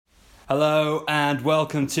Hello and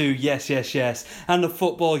welcome to Yes, Yes, Yes and the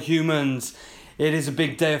Football Humans. It is a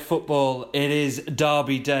big day of football. It is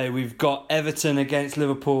Derby Day. We've got Everton against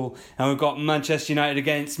Liverpool and we've got Manchester United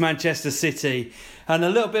against Manchester City. And a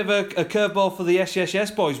little bit of a curveball for the Yes, Yes,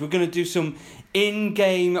 Yes boys. We're going to do some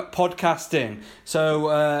in-game podcasting. So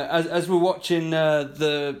as we're watching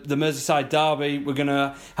the Merseyside derby, we're going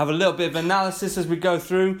to have a little bit of analysis as we go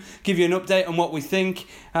through, give you an update on what we think,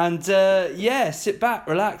 and sit back,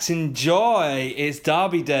 relax, enjoy. It's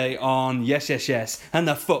Derby Day on Yes, Yes, Yes and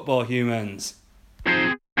the Football Humans.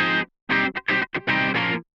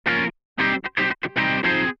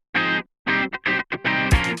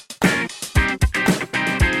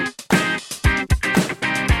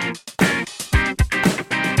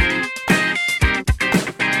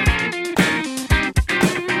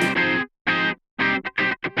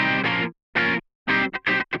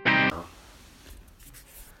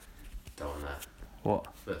 What?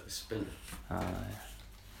 But the spinner.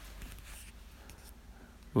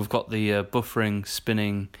 We've got the buffering,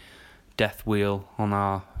 spinning death wheel on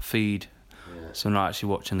our feed, so we're not actually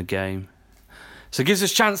watching the game. So it gives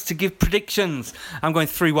us a chance to give predictions. I'm going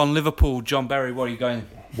 3-1 Liverpool. John Berry, what are you going?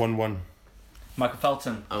 1-1. Michael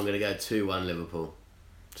Felton. I'm going to go 2-1 Liverpool.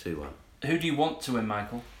 2-1. Who do you want to win,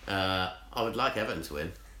 Michael? I would like Everton to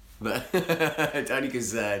win, but only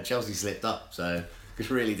because Chelsea slipped up, so could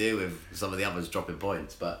really do with some of the others dropping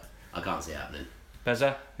points, but I can't see it happening.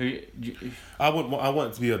 Beza? I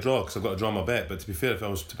want it to be a draw because I've got to draw my bet, but to be fair, if I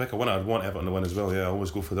was to pick a winner, I'd want Everton to win as well. Yeah, I always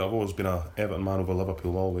go for that. I've always been a Everton man over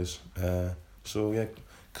Liverpool, always. So yeah,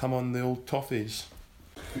 come on the old toffees.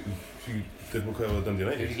 He did quite well at Dundee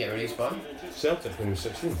United. Who did you get released by? Celtic when he was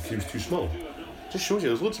 16. He was too small. Just shows you,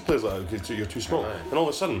 there's loads of players like that, you're too small. Right. And all of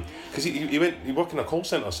a sudden, because he worked in a call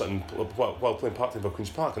centre or something while playing part-time for Queen's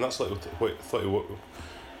Park, and that's like what he thought he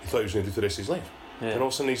was going to do for the rest of his life. Yeah. And all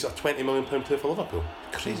of a sudden he's a £20 million player for Liverpool.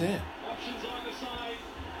 Crazy, eh?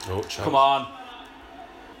 Oh, chance. Come on.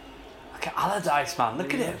 Look at Allardyce, man.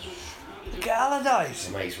 Look at him. Look at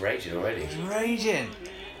Allardyce. Mate, he's raging already. He's raging.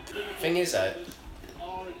 Thing is,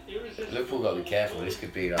 Liverpool got to be careful. This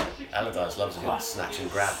could be like Allardyce loves a good snatch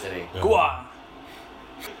and grab, doesn't he? Yeah. Go on.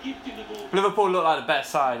 Liverpool look like the better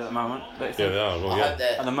side at the moment. Yeah, they are. Well, yeah.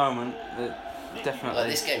 At the moment, definitely.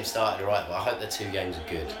 Like, this game started alright, but I hope the two games are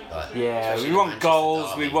good. Like, we want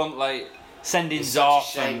goals. We want sendings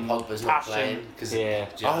off and Pogba's not playing. Yeah.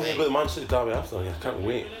 But the Man City derby after. Yeah, can't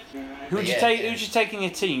wait. Who'd you take? Who'd you take in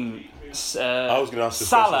your team? I was going to ask this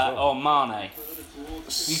Salah well. or Mane?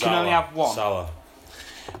 You can only have one. Salah.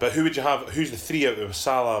 But who would you have? Who's the three out of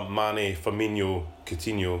Salah, Mane, Firmino,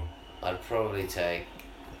 Coutinho? I'd probably take.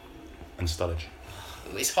 And Sturridge.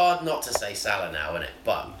 It's hard not to say Salah now, isn't it?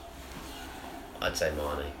 But I'd say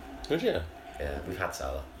Mane. Would you? Yeah, we've had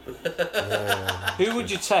Salah. Who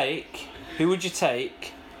would you take?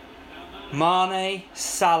 Mane,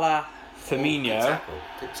 Salah, Firmino.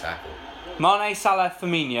 Good tackle. Mane, Salah,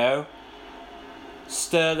 Firmino.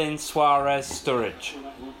 Sterling, Suarez, Sturridge.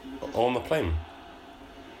 All on the plane.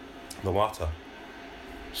 The latter.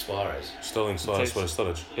 Suarez. Sterling, Suarez,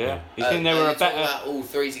 Sturridge. Yeah. You think they were a better? About all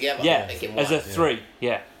three together. Yeah. As a three.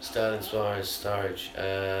 Yeah. Sterling, Suarez, Sturridge.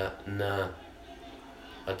 Nah.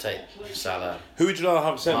 I'd take Salah. Who would you rather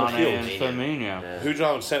have centre Mane midfield? and Firmino. Yeah. Who would you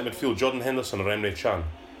rather have centre midfield? Jordan Henderson or Emre Can?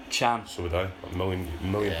 Can. So would I. A million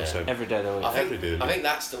percent. Every day they would. I think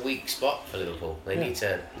that's the weak spot for Liverpool. They need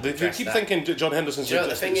to. They keep thinking John Henderson's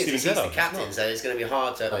the thing is, he's the Gerrard. captain, so it's going to be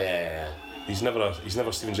hard to. Oh yeah. He's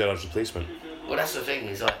never Steven Gerrard's replacement. Well, that's the thing.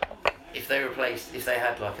 Is like if they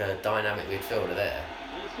had like a dynamic midfielder there.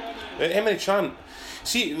 Emre Can.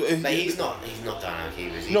 See, but he's not dynamic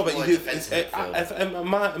either. He's no, but more defensive midfield.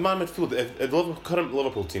 If man midfield, if the current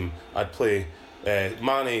Liverpool team, I'd play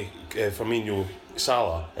Mane, Firmino,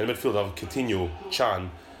 Salah, and in midfield I'd have Coutinho, Can,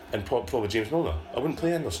 and probably James Milner. I wouldn't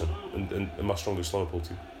play Henderson in my strongest Liverpool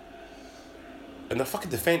team. And the fucking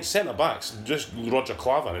defence centre backs, just Roger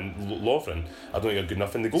Klavan and Lovren. I don't think are good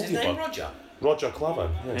enough. And the goalkeeper. Is his name Roger? Roger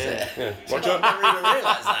Klavan. Yeah. Roger. I didn't even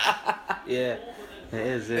realise that. Yeah. It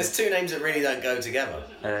is. There's two names that really don't go together.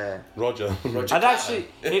 Roger. I'd actually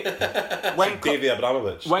when Davy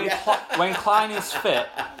Abramovich. When Klein is fit,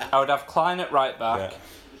 I would have Klein at right back,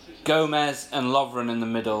 Gomez and Lovren in the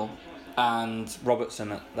middle, and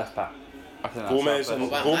Robertson at left back. I think that's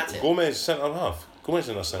Gomez centre half. Gomez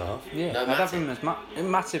in the centre half. Yeah, no, I'd have him as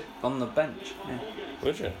Matip on the bench. Yeah.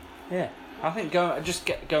 Would you? Yeah, I think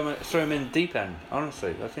throw him in deep end.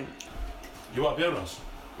 Honestly, I think. You want a beer, Ross?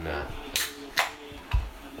 Nah.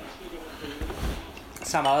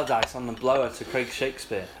 Sam Allardyce on the blower to Craig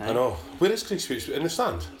Shakespeare. Eh? I know. Where is Craig Shakespeare? In the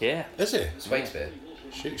stand? Yeah. Is he? Shakespeare.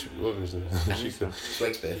 Shakespeare. What is it? Shakespeare.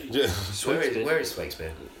 Shakespeare. Where is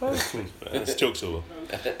Shakespeare? It's jokes over.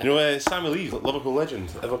 You know, Samuel Lee, Liverpool legend,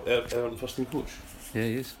 Everton first team coach. Yeah,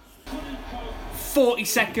 he is.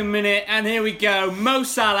 42nd minute, and here we go. Mo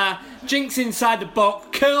Salah jinks inside the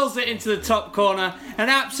box, curls it into the top corner. An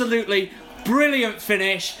absolutely brilliant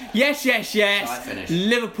finish. Yes. Finish.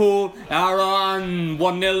 Liverpool are on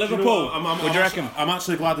 1-0 Liverpool. You know what, what do you reckon? I'm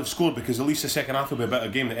actually glad they've scored because at least the second half will be a better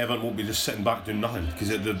game that Everton won't be just sitting back doing nothing because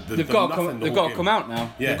They've got to come out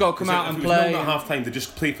now. Yeah, they've got to come out and play. If it was 0-0 at half time, they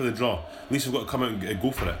just play for the draw. At least they've got to come out and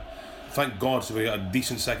go for it. Thank God so we got a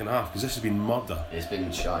decent second half because this has been murder. It's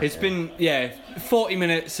been shite. It's been 40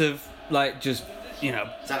 minutes of just Is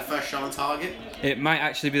that the first shot on target? It might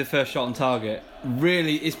actually be the first shot on target.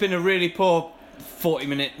 Really, it's been a really poor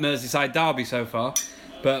 40-minute Merseyside derby so far,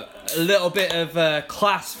 but a little bit of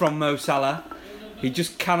class from Mo Salah. He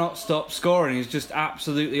just cannot stop scoring. He's just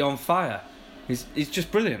absolutely on fire. He's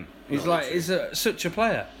just brilliant. He's such a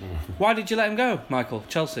player. Why did you let him go, Michael?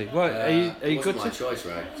 Chelsea. What, are you good? It wasn't my choice,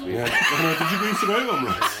 right? Yeah. Did you go to the on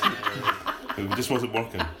this? It just wasn't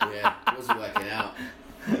working. Yeah, it wasn't working out.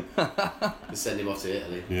 Just send him off to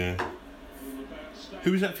Italy. Yeah.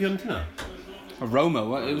 Who was at Fiorentina? Roma.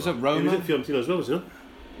 What? It was at Roma. He was at Fiorentina as well, wasn't he?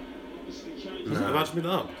 No. Have I just made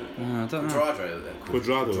that up? I don't know.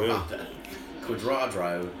 Quadrado, yeah.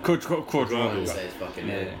 Quadrado. Say it's fucking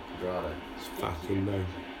Quadrado. It's fucking nice.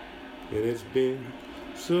 It has been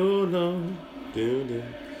so long.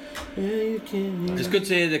 It's good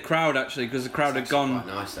to hear the crowd actually, because the crowd had gone.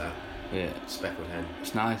 Quite nice that. Yeah. Speckled hen.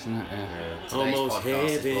 It's nice, isn't it? Yeah. Almost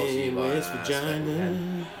heaven, West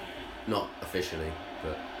Vagina. Not officially,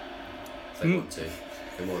 but if they want to,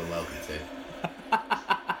 they're more than welcome to.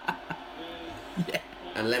 Yeah.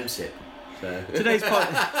 And Lemsip. So. Today's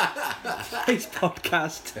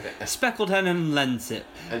podcast, Speckled Hen and Lensip.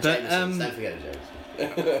 And Jameson, don't forget Jameson.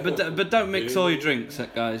 but don't mix all your drinks,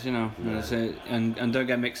 guys. You know, and don't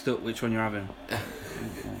get mixed up which one you're having.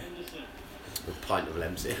 A pint of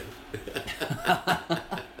Lemsip.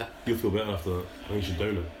 You'll feel better after that. I think you should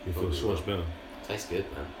down it. You'll feel so much better. Tastes good,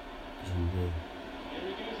 man.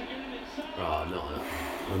 Oh, not enough.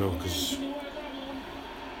 I know, because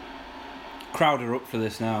Crowd are up for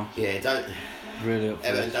this now. Yeah, don't. Really up for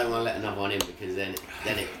Everton this. don't want to let another one in because then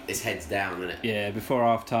it's heads down, isn't it? Yeah, before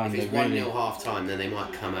half time. If it's 1-0 half time, then they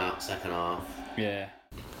might come out second half. Yeah.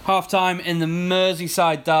 Half time in the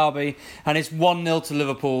Merseyside derby, and it's 1-0 to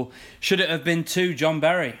Liverpool. Should it have been 2, John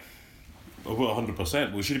Berry? Oh, well, 100%.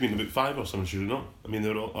 Well, it should have been about 5 or something, should it not? I mean,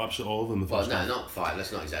 they were absolutely all of them the Well, first no, half. not 5.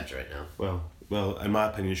 Let's not exaggerate now. Well, in my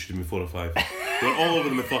opinion, it should have been 4 or 5. They were all over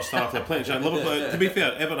them in the first half. They're plenty of chance. Liverpool, to be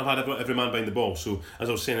fair, Everton have had every man behind the ball. So, as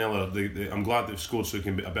I was saying earlier, I'm glad they've scored so it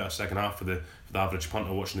can be a better second half for the average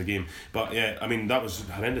punter watching the game. But yeah, I mean, that was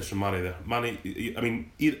horrendous from Mane there. Mane, I mean,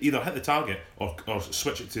 either hit the target or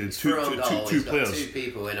switch it to two players. 2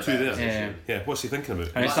 people in a Two better there. position. Yeah, what's he thinking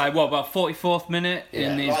about? And it's like, what, about 44th minute?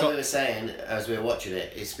 Yeah, And he's like got... we were saying as we were watching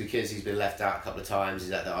it, it's because he's been left out a couple of times.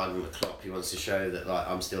 He's at the argument with Klopp. He wants to show that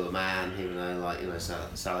I'm still a man, even though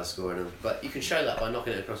Salah's scoring him. But you can show that by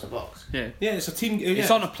knocking it across the box. Yeah. Yeah, it's a team.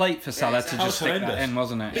 It's on a plate for Salah to just stick that in,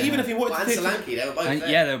 wasn't it? But even if he wanted Well, to and take, Solanke, they were both there.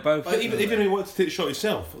 Yeah, they were both. but even if he wanted to take the shot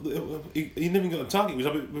himself, he didn't even get the target. It was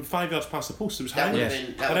about 5 yards past the post. It was That would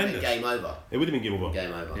horrendous. have been game over. It would have been game over.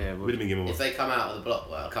 Game over. Yeah, It would have been game over. If they come out of the block,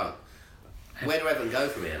 well, I can't. Where do Everton go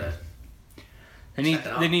from here, though?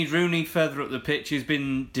 They need Rooney further up the pitch. He's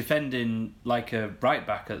been defending like a right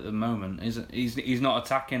back at the moment. He's not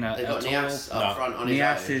attacking at They've got all. Niasse up front on his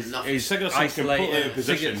Niasse own. Nothing. is Sigurdsson's isolated. completely out of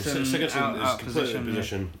position. Sigurdsson out is completely out of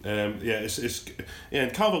position.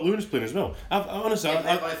 And Calvert-Lewin's playing as well. Honestly,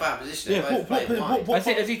 They're both out of position. They're both playing wide.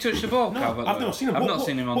 Has he touched the ball? No, Calvert-Lewin? I've never seen him. I've not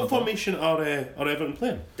seen him on the What ball. formation are Everton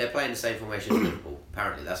playing? They're playing the same formation as Liverpool.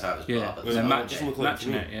 Apparently, that's how it was brought Yeah, up. At Well, the they're start. doesn't look like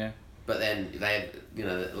matching to it. me. Yeah. But then they,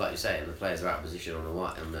 like you say, the players are out of position on the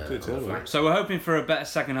white on the flank. So we're hoping for a better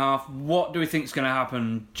second half. What do we think is going to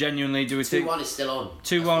happen? Genuinely, do we think 2-1 is still on. 2-1,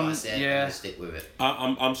 That's why I said, yeah. I'm gonna stick with it.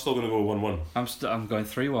 I'm still going to go 1-1. I'm going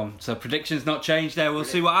 3-1. So predictions not changed there. We'll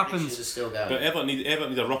see what Predictions happens. are still going. But Everton need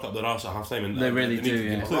a rock up their arse at half time. And They really need do, to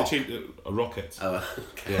yeah. completely change a rocket. Oh,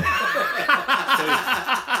 okay. Yeah.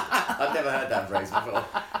 I've never heard that phrase before.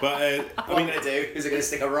 But I What mean, I'm going to do is I'm going to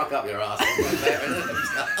stick a rock up your ass.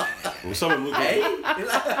 well, someone looked Hey?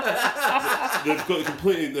 they've got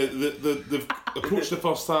completely. They've approached the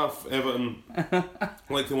first half, Everton,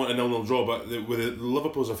 like they want a 0-0 draw, but with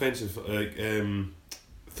Liverpool's offensive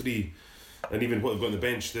 3, and even what they've got on the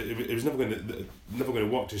bench, it was never going to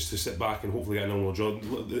work just to sit back and hopefully get an normal draw.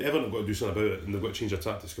 Everyone have got to do something about it, and they've got to change their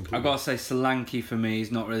tactics completely. I've got to say, Solanke for me,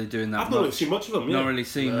 he's not really doing that I've much. not really seen much of him. Not really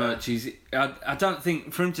seen much. I don't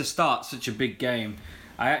think for him to start such a big game.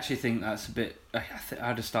 I actually think that's a bit. I'd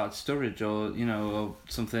have started Sturridge or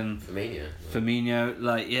something. Firmino,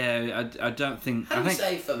 I don't think. How do you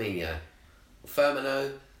say Firmino?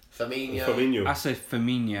 Firmino. I say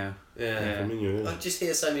Firmino. Yeah. Firmino, I just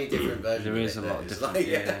hear so many different versions. There is of a it lot of that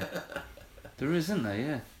different. it's There is, isn't there?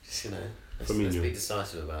 Yeah. Just let's be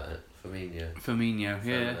decisive about it. Firmino.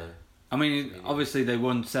 Yeah. I mean, obviously they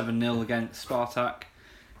won 7-0 against Spartak,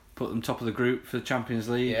 put them top of the group for the Champions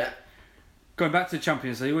League. Yeah. Going back to the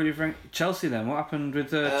Champions League, what do you think? Chelsea then? What happened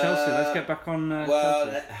with Chelsea? Let's get back on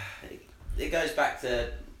Chelsea. It goes back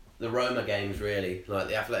to the Roma games, really. Like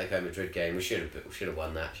the Atletico Madrid game, we should have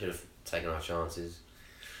won that. Should have taken our chances.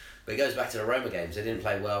 But it goes back to the Roma games. They didn't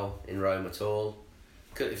play well in Rome at all.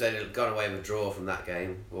 If they'd have gone away with a draw from that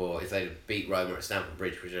game, or if they'd have beat Roma at Stamford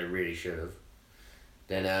Bridge, which they really should have,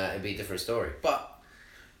 then it'd be a different story. But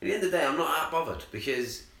at the end of the day, I'm not that bothered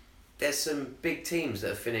because there's some big teams that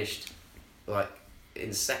have finished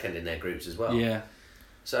in second in their groups as well. Yeah.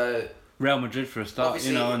 So Real Madrid for a start,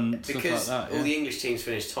 and because stuff like that. All the English teams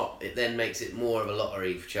finish top, it then makes it more of a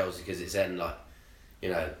lottery for Chelsea because it's then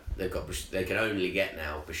they can only get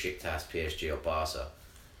now Besiktas, PSG or Barca,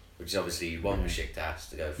 which is obviously you want Besiktas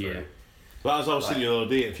to go through. Yeah. But as I was saying the other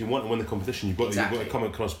day, if you want to win the competition, you've got to come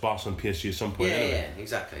across Barca and PSG at some point. Yeah,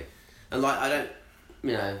 exactly. And I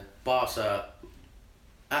don't, Barca.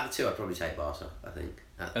 Out of the two, I'd probably take Barca. I think.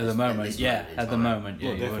 At the moment, yeah.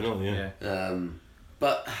 Definitely, yeah.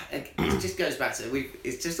 But it just goes back to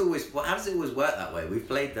it's just always. How does it always work that way? We've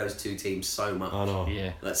played those two teams so much. I know.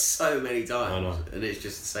 Yeah. So many times. I know. And it's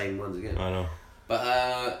just the same ones again. I know.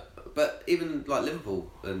 But even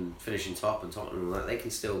Liverpool and finishing top and Tottenham and that, they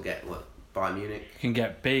can still get Bayern Munich. Can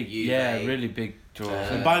get big, Juve, really big draws.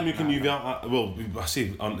 Bayern Munich and Juve, I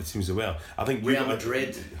say aren't the teams as well. I think Real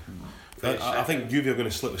Madrid. I think Juve are going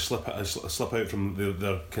to slip out from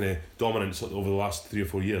their kind of dominance over the last 3 or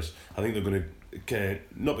 4 years. I think they're going to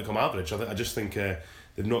not become average. I just think they've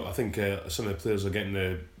not. I think some of the players are getting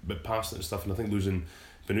a bit past it and stuff. And I think losing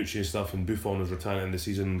Bonucci and stuff, and Buffon is retiring in the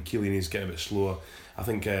season. Chiellini's getting a bit slower. I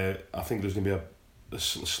think there's going to be a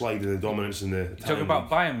slide in the dominance in the. You're talking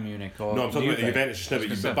about Bayern Munich or? No, I'm talking Juve? about Juventus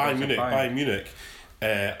just now. But Bayern Munich,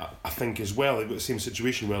 I think as well. They've got the same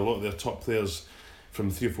situation where a lot of their top players from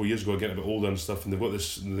 3 or 4 years ago are getting a bit older and stuff, and they've got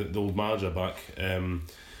the old manager back.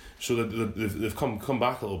 So they've come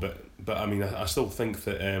back a little bit. But I mean, I still think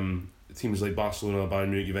that teams like Barcelona, Bayern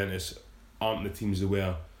Munich, Juventus aren't the teams they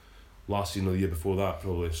were last season or the year before that,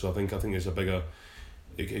 probably. So I think it's a bigger.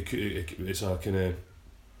 It's a kind of.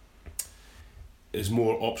 There's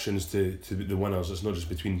more options to the winners. It's not just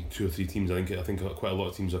between 2 or 3 teams. I think quite a lot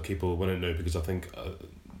of teams are capable of winning now because I think.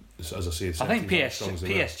 As I say, I think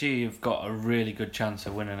PSG have got a really good chance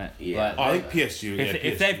of winning it. Yeah, I think PSG.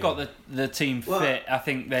 If they've got the team fit, I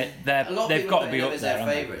think they've got to be up there. Their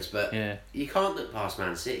favourites, but you can't look past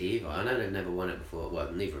Man City either. I know they've never won it before.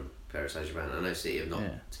 Well, neither have Paris Saint-Germain. I know City have not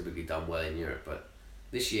typically done well in Europe, but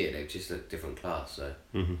this year they've just looked different class. So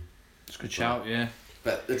it's a good shout, yeah.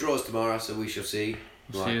 But the draw's tomorrow, so we shall see.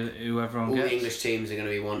 See who everyone all gets. the English teams are going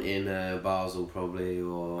to be wanting Basel probably,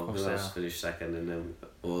 or who else finished second, and then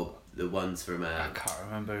or the ones from I can't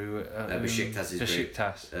remember who. Besiktas is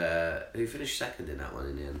Besiktas. Who finished second in that one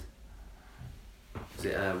in the end? Was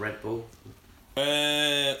it Red Bull?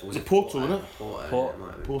 Was it Porto, wasn't it?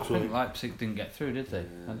 Porto. I think Leipzig didn't get through, did they?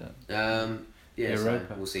 So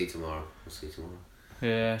we'll see tomorrow.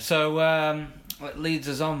 Yeah. So it leads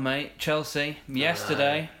us on, mate. Chelsea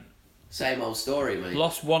yesterday. Same old story, mate.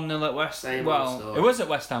 Lost 1-0 at West Ham. Well, it was at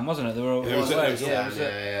West Ham, wasn't it? They were yeah.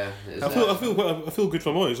 I feel good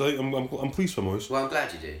for Moyes. I'm pleased for Moyes. Well, I'm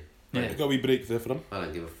glad you do. Yeah. Got a wee break there for him. I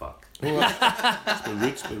don't give a fuck.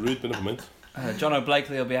 It's a bit rude, but never mind. John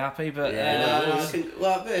O'Blakely will be happy, but was it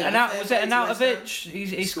Arnautovic?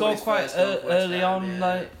 He scored quite early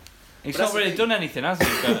on. He's not really done anything, has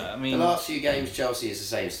he? But, I mean, the last few games, Chelsea is the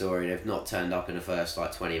same story. They've not turned up in the first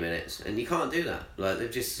 20 minutes, and you can't do that.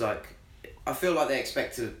 They've just I feel like they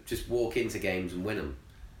expect to just walk into games and win them,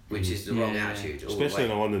 which is the wrong attitude. Especially in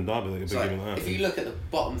a London derby, if you look at the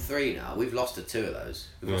bottom 3 now, we've lost to 2 of those.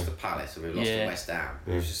 We've lost to Palace and we've lost to West Ham.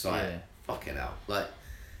 It's just fucking hell.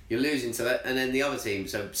 You're losing to that, and then the other team.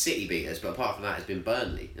 So City beat us, but apart from that, it's been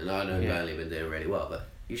Burnley, and I know Burnley have been doing really well. But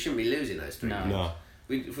you shouldn't be losing those 3 games. No.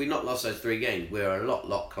 If we've not lost those 3 games, we're a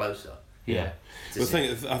lot closer. Yeah. The thing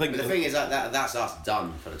is that's us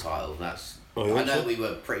done for the title. I know we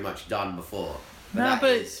were pretty much done before, That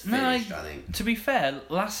is finished, I think. To be fair,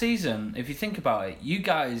 last season, if you think about it, you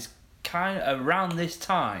guys kind of around this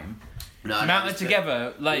time mounted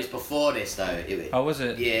together It like. was before this though. Oh, was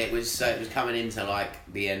it? Yeah, it was. So it was coming into like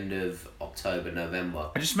the end of October, November.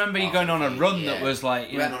 I just remember you going on a run that was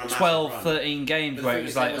like We went on a massive 12, run. 13 games But where the it thing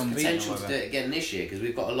was is, like there was unbeaten. or potential to do whatever. it again this year because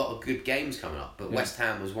we've got a lot of good games coming up. But West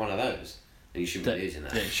Ham was one of those, and you shouldn't be losing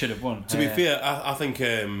that. That should have won. To be fair, I think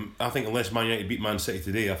unless Man United beat Man City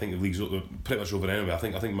today, I think the league's pretty much over anyway. I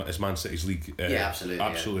think it's Man City's league. Yeah, absolutely.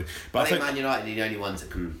 Absolutely. Yeah. But I think Man United are the only ones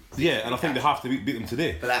that can. Yeah, and I think they have to beat them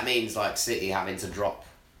today. But that means like City having to drop.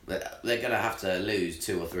 They're going to have to lose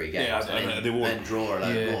 2 or 3 games Yeah, and they won't. then draw a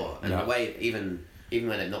load more. And Yeah. the way even when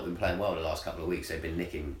they've not been playing well the last couple of weeks, they've been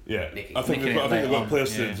nicking. Yeah, nicking. I think Nicking they've it got late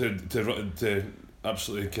players on, to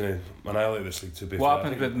absolutely kind of annihilate this league. To be What fair,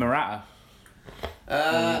 happened with Morata?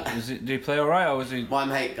 Did he play alright or was he? My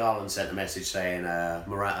mate Garland sent a message saying,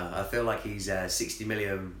 Morata, I feel like he's £60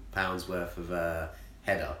 million worth of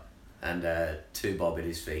header and 2 bob in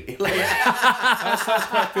his feet. That's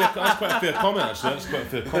quite a fair comment. Actually, that's quite a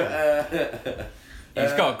fair comment.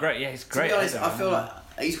 He's got a great. Yeah, he's great. To be honest, isn't he? I feel like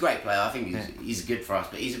he's a great player. I think he's good for us,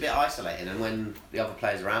 but he's a bit isolating. And when the other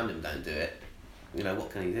players around him don't do it, what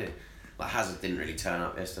can he do? Like Hazard didn't really turn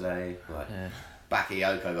up yesterday. Like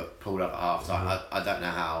Bakayoko got pulled up at half time. I don't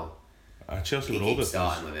know how Chelsea he were over. keeps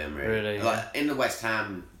starting with him. Really, Really, like in the West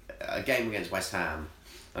Ham a game against West Ham.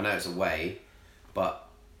 I know it's away, but.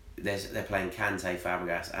 They're playing Kante,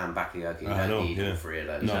 Fabregas, and Bakayoko. You don't need all 3 of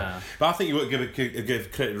those. No. But I think you've got to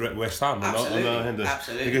give credit to West Ham on the other hand.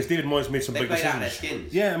 Absolutely. Because David Moyes made some They big played out decisions. of their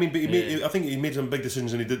skins. Yeah, I mean, but I think he made some big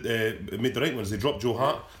decisions and he did made the right ones. They dropped Joe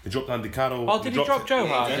Hart, they dropped Andy Carroll. Oh, did he drop Joe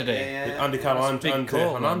Hart? Did he? Andy Carroll and big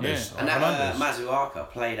call, man, Hernandez. And that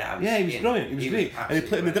Mazuaka played out of his Yeah, he was skin. brilliant. He was great. And he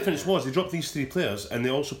played. And the difference brilliant, was they dropped these 3 players, and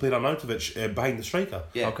they also played Arnautovic behind the striker.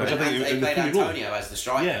 Yeah, Okay. and Which I think they in the played Premier League. Antonio as the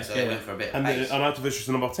striker, so they went for a bit of And pace. Arnautovic was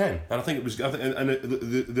the number 10, and I think it was.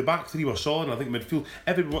 The back 3 were solid. And I think midfield,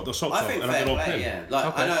 everybody worked their socks I off, think and fair they're all play, playing. yeah. Like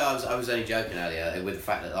Okay. I know I was only joking earlier with the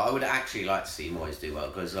fact that I would actually like to see Moyes do well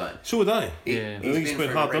because like So would I. he, Yeah. he's I think he's been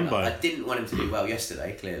through hard the done ringer. by. I didn't want him to do well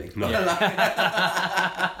yesterday, clearly. No.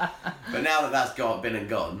 But now that that's been and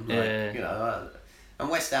gone, like, Yeah. and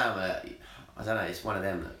West Ham, I don't know, it's one of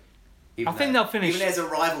them that. Even I think though- they'll finish even there's a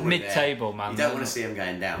rivalry mid-table, there, man. You don't want to see them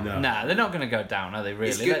going down. No. Nah, they're not going to go down, are they? Really?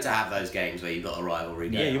 It's good to have those games where you've got a rivalry.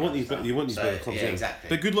 Yeah, going you want on, these, so- you want these so, better clubs. Yeah, in. exactly.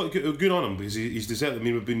 But good on him because he's deserved. I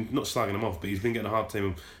mean, we've been not slagging him off, but he's been getting a hard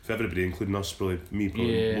time for everybody, including us, probably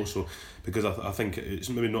more so. Because I think it's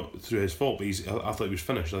maybe not through his fault, but I thought he was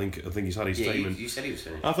finished. I think he's had his Yeah, time. you said he was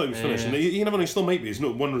finished. I thought he was finished, and he never know, he still might be. It's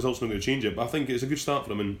not one result's not going to change it, but I think it's a good start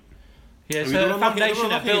for him. And Yeah, I mean, so they're the unlucky- foundation they're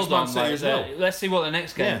to unlucky build against Man on. City Like, as well. let's see what the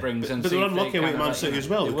next game brings. but And they're see if unlucky they away kind at of Man City as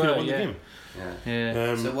well. They could have won the game. Yeah.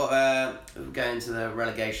 Yeah. So what? Going to the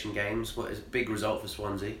relegation games. What is a big result for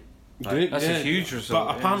Swansea? Great, That's a huge result.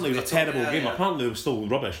 But apparently it was a terrible Yeah, game. yeah. Apparently it was still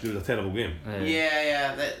rubbish. It was a terrible game.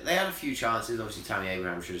 Yeah. They had a few chances. Obviously, Tammy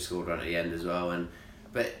Abraham should have scored one at the end as well.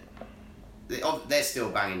 But they're still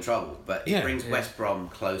banging trouble. But it brings West Brom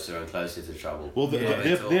closer and closer to trouble. Well,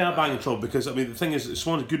 they are banging trouble because I mean the thing is,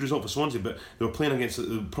 Swansea good result for Swansea, but they were playing against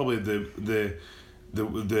probably the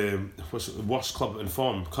worst club in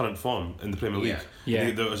current form in the Premier League.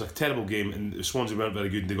 Yeah. There was a terrible game, and Swansea weren't very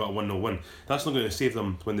good, and they got a 1-0 win. That's not going to save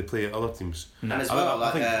them when they play other teams. And as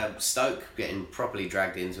well, Stoke getting properly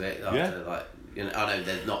dragged into it. After, I know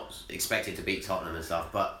they're not expected to beat Tottenham and stuff,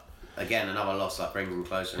 but again, another loss brings them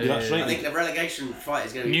closer. Yeah, that's right. I think the relegation fight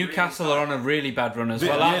is going to be Newcastle really are on a really bad run as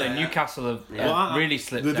well, aren't they? Newcastle have really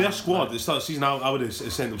slipped down. Their squad at the start of the season, I would have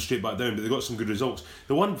sent them straight back down, but they got some good results.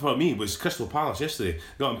 The one for me was Crystal Palace yesterday.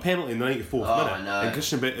 They got a penalty in the 94th minute. I know. And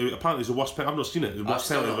Christian apparently it was the worst penalty. I've not seen it. The worst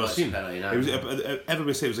penalty I've ever seen. It was,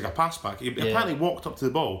 everybody said it was like a pass back. He apparently walked up to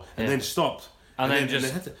the ball and then stopped. And then hit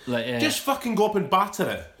just it. Just fucking go up and batter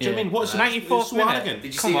it. Do you know what I mean? What's 94th it's so minute? arrogant.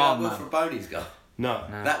 Did you Come see on, Wilfred Boney's goal? No.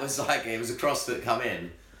 That was like it was a cross that come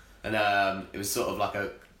in, and it was sort of like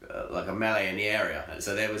a melee in the area. And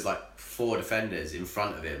so there was like 4 defenders in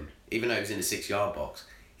front of him, even though he was in the 6-yard box.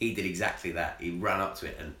 He did exactly that. He ran up to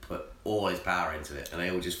it and put all his power into it, and they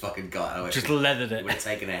all just fucking got it. Just leathered it. Would have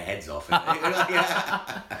taken their heads off.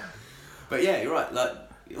 But yeah, you're right. Like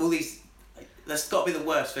all these, that's got to be the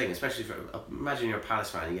worst thing, especially for imagine you're a Palace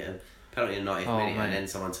fan, you get a penalty in the 90th minute, and then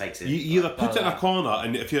someone takes it. You either put it in a corner,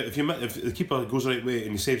 and if the keeper goes the right way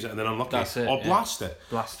and he saves it, and then unlucky, That's it, or blast it.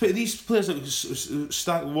 Blast But these players that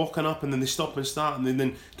start walking up and then they stop and start, and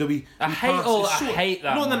then they'll be. I hate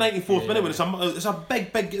that. Not in the man. 94th minute when it's a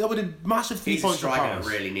big. That would have massive 3 He's a points for striker Palace.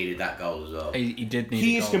 that really needed that goal as well. He did need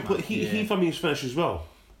He a is goal, complete. man. He for me is finished as well.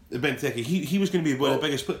 Benteke. He was going to be one of the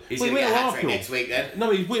biggest. He's going to get a hat-trick next week then.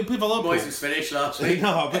 No, he's waiting for Liverpool. Boys was finished last week.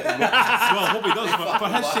 No, but, well, I hope he does. For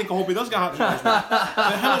his sake, I hope he does get a hat-trick.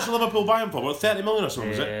 But how much did Liverpool buy him for? About 30 million or something,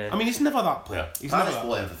 was it? I mean, he's never that player. He's Palace never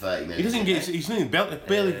bought that. him for 30 million. He doesn't get. He's not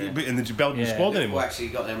barely in the Belgian squad Liverpool anymore. actually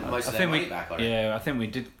got them most of their money back on it. Yeah, I think we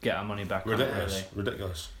did get our money back. Ridiculous. On it,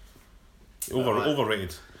 Ridiculous. Right.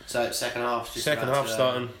 Overrated. So second half. Second half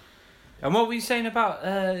starting. And what were you saying about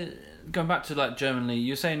going back to like German league?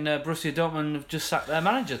 You're saying Borussia Dortmund have just sacked their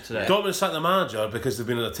manager today. Dortmund sacked the manager because they've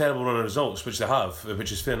been in a terrible run of results, which they have,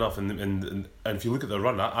 which is fair enough. And if you look at their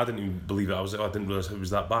run, I didn't even believe it. I didn't realise it was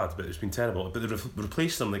that bad, but it's been terrible. But they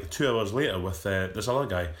replaced them like 2 hours later with this other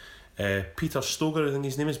guy, Peter Stoger, I think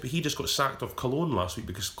his name is. But he just got sacked off Cologne last week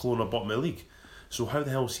because Cologne are bottom of the league. So how the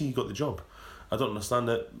hell has he got the job? I don't understand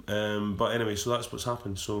it. But anyway, so that's what's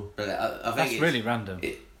happened. So I think that's really random.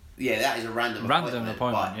 That is a random appointment.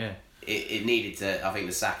 But Yeah. It needed to. I think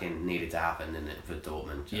the sacking needed to happen, didn't it, for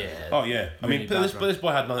Dortmund? Yeah. Oh yeah. I Really mean, but bad this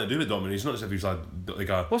boy had nothing to do with Dortmund. He's not as if he's like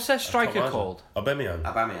a. What's their striker called? Aubameyang.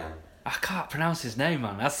 I can't pronounce his name,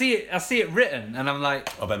 man. I see it written, and I'm like,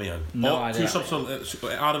 Aubameyang. No idea. 2 subs on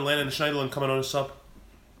Adam Lennon and Schneiderlin coming on as sub.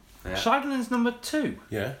 Yeah. Schneiderlin's number 2.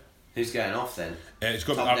 Yeah. Who's going off then? It's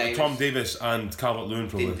got Tom Tom Davis and Calvert-Lewin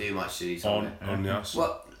probably. Didn't do much to these on the ass.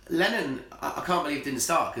 Well, Lennon, I can't believe didn't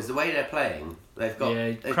start because the way they're playing, they've got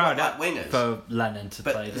like wingers for Lennon to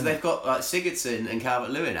play. Because they've got like Sigurdsson and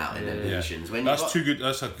Calvert-Lewin out in their positions. When that's too good.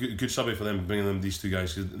 That's a good subby for them, bringing them these 2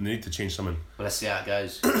 guys. Cause they need to change something. Well, let's see how it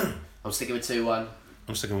goes. I'm sticking with 2-1.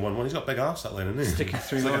 I'm sticking with 1-1. He's got a big ass, that Lennon, isn't he? Sticking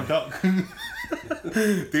 3-1. Like a duck.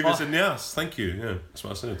 Davis in the ass. Thank you. Yeah, that's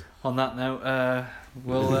what I said. On that note,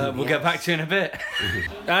 we'll get back to you in a bit.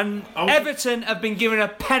 And Everton have been given a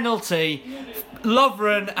penalty.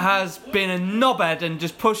 Lovren has been a knobhead and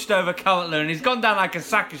just pushed over Calvert-Lewin. He's gone down like a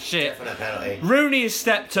sack of shit. Definite penalty. Rooney has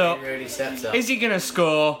stepped up. Rooney steps up. Is he going to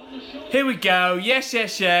score? Here we go. Yes,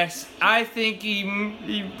 yes, yes. I think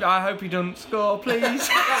I hope he doesn't score, please.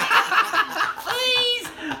 Please.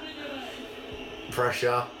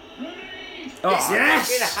 Pressure. Oh,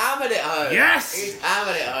 Yes! He's hammered it home. Yes! He's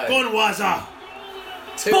hammered it home. Go on, Wazza!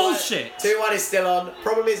 2-1 Bullshit. 2-1 is still on.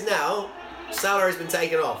 Problem is now, Salah has been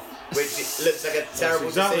taken off, which looks like a terrible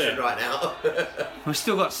exactly decision right now. We've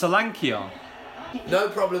still got Solanke on. No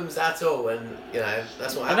problems at all, and that's what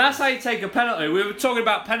happens. And that's how you take a penalty. We were talking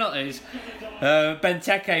about penalties.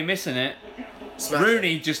 Benteke missing it.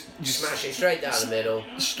 Rooney just smash it straight down the middle.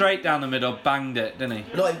 Straight down the middle, banged it, didn't he?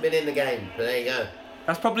 Not even been in the game, but there you go.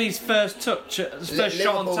 That's probably his first touch, his first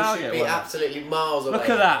shot on Liverpool target. should be absolutely miles away. Look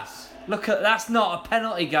at that. That's not a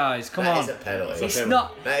penalty, guys. Come on. That is a penalty. It's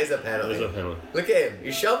not. That is a penalty. Look at him.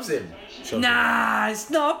 He shoves him. Nah, it's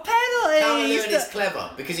not a penalty. Calvert-Lewin is clever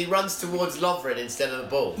because he runs towards Lovren instead of the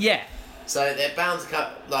ball. Yeah. So they're bound to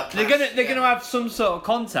They're gonna have some sort of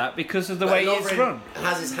contact because of the way he's run.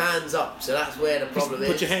 Has his hands up, so that's where the problem is.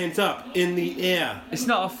 Put your hands up in the air. It's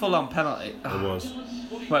not a full-on penalty. It was.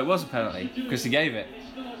 Well, it was a penalty because he gave it.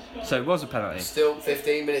 So it was a penalty. Still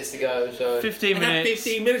 15 minutes to go. So 15 minutes. I got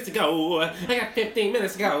 15 minutes to go. I got 15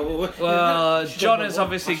 minutes to go. Well, John has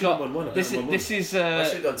obviously got. This is. I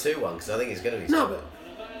should have gone 2-1 because I think it's going to be. No, but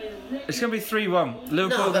It's going to be 3-1.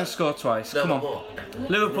 Liverpool are going to score twice. No, Come on. more.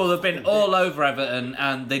 Liverpool have been all over Everton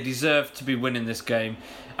and they deserve to be winning this game.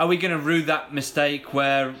 Are we going to rue that mistake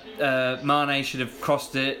where Mane should have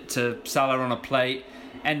crossed it to Salah on a plate?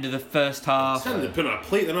 End of the first half. They're putting on a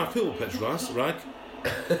plate in our football pitch, rag.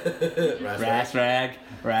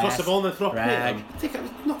 Rag. First of all, they throw a Rag. plate. Take it,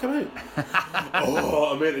 knock him out.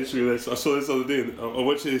 Oh, I meant to show this. I saw this the other day. I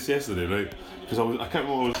watched this yesterday, right? Because I can't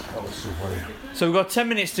remember what it was so funny. So we've got 10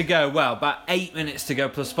 minutes to go. Well, about 8 minutes to go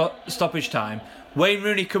plus stoppage time. Wayne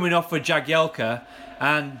Rooney coming off for Jagielka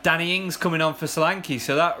and Danny Ings coming on for Solanke.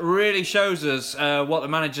 So that really shows us what the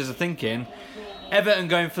managers are thinking. Everton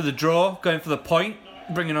going for the draw, going for the point,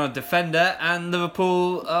 bringing on a defender, and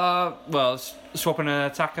Liverpool, swapping an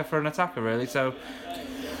attacker for an attacker, really. So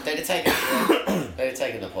They'd have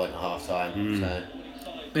taken the point at half time. So.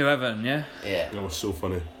 New Everton, yeah? Yeah. That was so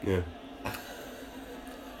funny, yeah.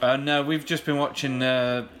 And we've just been watching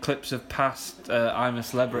clips of past I'm a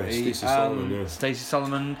Celebrity. Stacey Solomon, yeah. Stacey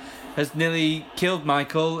Solomon has nearly killed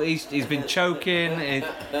Michael. He's been choking.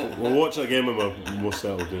 We'll watch that game when we're more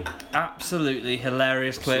settled, yeah. Absolutely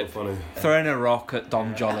hilarious clip. So funny. Throwing a rock at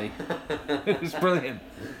Dom Jolly. It was brilliant.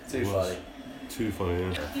 Too funny. Too funny,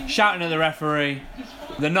 yeah. Shouting at the referee.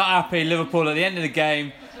 They're not happy. Liverpool at the end of the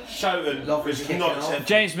game. Shouting. Lovren's kicking off.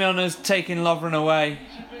 James Milner's taking Lovren away.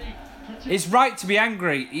 It's right to be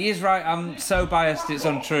angry. He is right. I'm so biased it's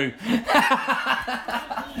untrue.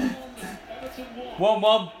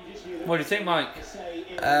 1-1. What do you think, Mike?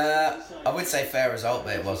 I would say fair result,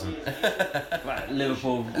 but it wasn't.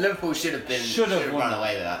 Liverpool. Liverpool should have won run that.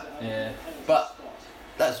 away with that. Yeah. But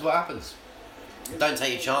that's what happens. Don't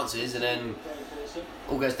take your chances, and then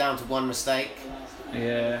all goes down to one mistake.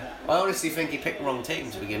 Yeah. I honestly think he picked the wrong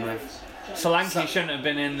team to begin with. Solanke shouldn't have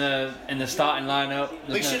been in the starting lineup.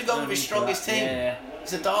 But he should have gone with his strongest team. Yeah.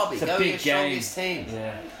 It's a derby. It's a Go with big your strongest team.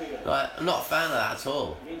 Yeah. Like, I'm not a fan of that at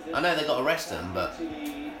all. I know they got to rest them, but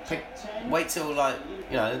wait till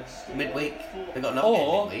midweek. They got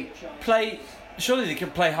another game midweek. Surely they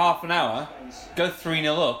could play half an hour, go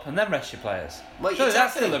 3-0 up, and then rest your players. Well, Surely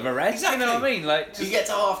that's exactly. still of a rest. Exactly. You know what I mean? Like You get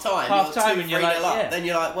to half time, and you're like, up, yeah. then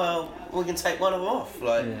you're like, well, we can take one of them off.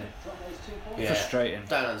 Like, yeah. Frustrating.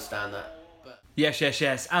 Don't understand that. But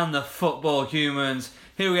Yes, and the football humans.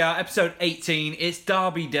 Here we are, episode 18. It's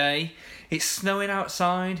Derby Day. It's snowing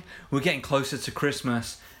outside. We're getting closer to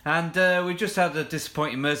Christmas, and we just had a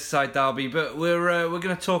disappointing Merseyside derby. But we're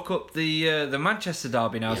going to talk up the Manchester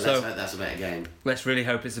derby now. yeah, So let's hope that's a better game. let's really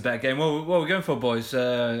hope it's a better game. What are we going for, boys?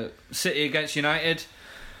 City against United.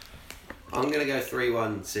 I'm gonna go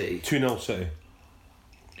 3-1 City. 2-0 City.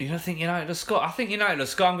 You don't think United will score? I think United will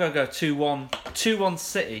score. I'm going to go 2-1. 2-1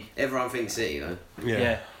 City. Everyone thinks City though.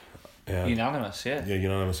 Yeah. Unanimous, yeah. Yeah,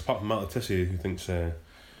 unanimous. Apart from Matt Letizia, who thinks Man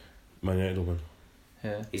United will win.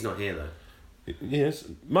 Yeah. He's not here though. Yes.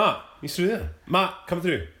 Matt, he's through there. Matt, come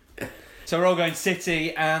through. So we're all going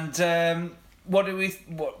City, and what do we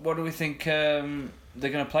think they're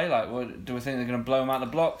going to play like? What do we think they're going to blow them out of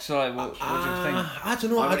the blocks? Or like, what do you think? I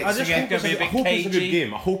don't know. I just it's hope gonna be a bit I hope it's a good cagey.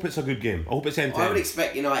 game. I hope it's a good game. I hope it's end to I would end.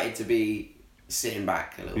 expect United to be sitting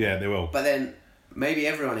back a little Yeah, bit. they will. But then maybe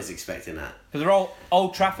everyone is expecting that. But they're all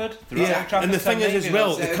Old Trafford. They're all Yeah, Old Trafford, and the so thing is maybe as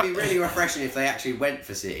well, So they'll- it'd be really refreshing if they actually went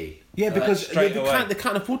for City. Yeah, because straight they away.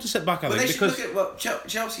 can't afford to sit back. I But think they should because look at what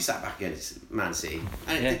Chelsea sat back against Man City,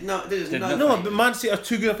 and it Yeah. did not. There's Did no. not- no, way. but Man City are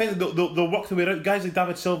too good offensive. They'll work their way out. Guys like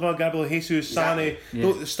David Silva, Gabriel Jesus, Exactly.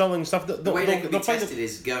 Sane, Sterling, stuff. The way they can be they'll find tested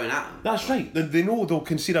is going at them. That's right. They know they'll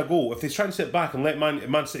concede a goal if they try and sit back and let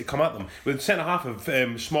Man City come at them. With the centre half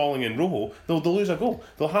of Smalling and Rojo, they'll lose a goal.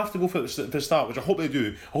 They'll have to go for it to start, which I hope they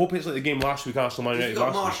do. I hope it's like the game last week, Arsenal Man You've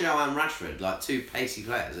United got last week. Martial and Rashford, like two pacey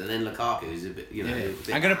players, and then Lukaku, who's a bit, a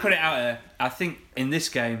bit I'm going to put it out there. I think in this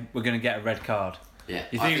game we're going to get a red card. Yeah,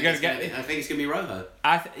 You think you're going to get? I think it's going to be Rojo.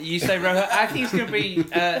 You say Rojo. I think it's going to be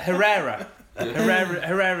Herrera.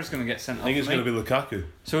 Herrera's going to get sent off. I think it's for me. going to be Lukaku.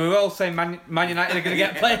 So we all say Man United are going to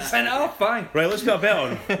get players sent off. Fine. Right, let's put a bet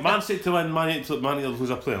on Man City to win, Man United to lose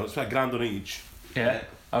a player. Let's put a grand on each. Yeah.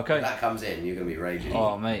 Okay. If that comes in, you're going to be raging.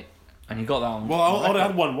 Oh mate, and you got that on. Well, I already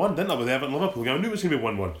had 1-1, didn't I, with Everton Liverpool game? I knew it was going to be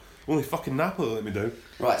 1-1. Only fucking Napoli let me down.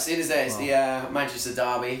 Right, seeing as there, it's the Manchester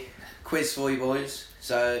derby. Quiz for you boys.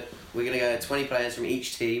 So we're going to go 20 players from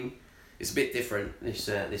each team. It's a bit different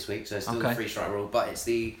this week, so it's still the Okay. 3-strike rule, but it's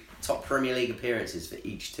the top Premier League appearances for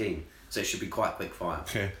each team. So it should be quite quick fire.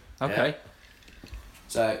 Okay. Okay.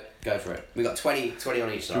 So go for it. We got 20 on each Do you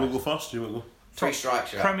want side. to go first? Do you want to go? 3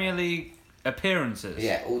 strikes. You're up. Premier League appearances.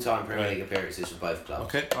 Yeah, all-time Premier Right. League appearances for both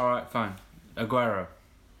clubs. Okay. All right. Fine. Aguero,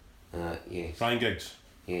 Yes. Ryan Giggs.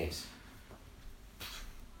 Yes.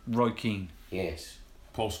 Roy Keane, Yes.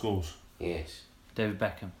 Paul Scholes. Yes. David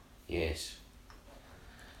Beckham, Yes.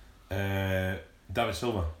 David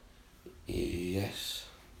Silva. Yes.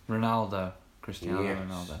 Ronaldo, Cristiano Yes.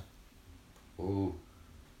 Ronaldo. Ooh.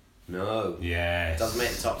 No. Yes. Doesn't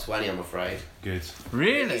make the top 20, I'm afraid. Good.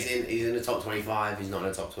 Really? He's in the top 25, he's not in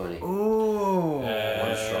the top 20. Ooh.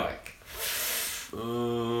 One strike.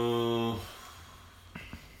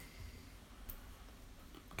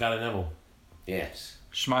 Gary Neville. Yes.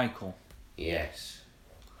 Schmeichel. Yes.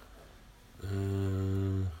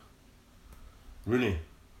 Rooney.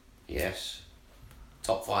 Yes.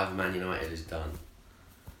 Top 5 of Man United is done.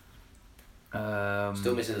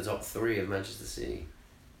 Still missing the top 3 of Manchester City.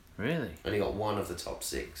 Really? Only got 1 of the top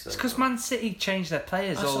 6. It's because Man City change their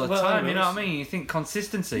players That's all the what I time. You know know. what I mean? You think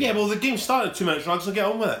consistency. Yeah, well, the game started 2 minutes, right? So get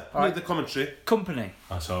on with it. Right. Make the commentary. Company.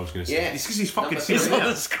 That's what I was going to say. Yes. It's because he's fucking Number seen three. him on the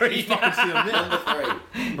there. screen. He's fucking seen him there. Number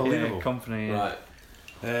 3. Unbelievable. Yeah, company. Yeah.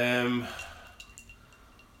 Right.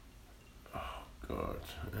 Oh, God.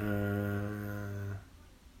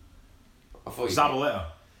 I thought you Zabaleta.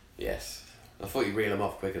 Yes. I thought you'd reel him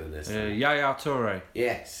off quicker than this. Yaya Toure.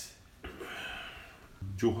 Yes.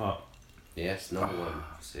 Joe Hart. Yes, number 1.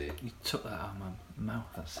 See. You took that out of my mouth.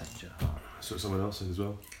 That said your heart. That's what someone else said as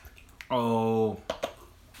well. Oh.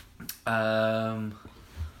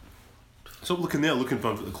 Stop looking there, looking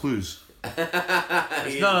for the clues. It's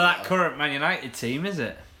none of that current Man United team, is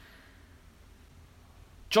it?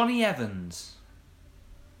 Johnny Evans.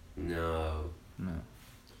 No. No.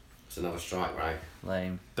 It's another strike, right?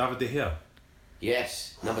 Lame. David De Gea.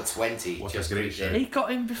 Yes, number 20. What just a great reached shout. it. He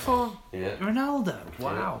got in before Yeah. Ronaldo.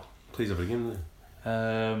 Wow. Plays every game,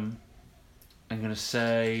 I'm going to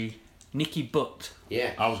say Nicky Butt.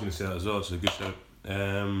 Yeah. I was going to say that as well. It's a good shout.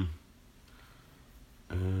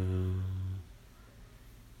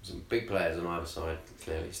 Some big players on either side,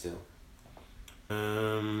 clearly still.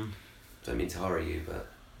 Don't mean to hurry you, but...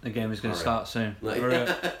 The game is going to Alright. start soon. No. Hurry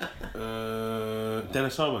up.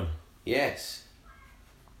 Dennis Irwin. Yes.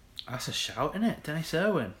 That's a shout, isn't it? Dennis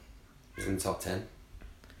Irwin. He's in the top 10.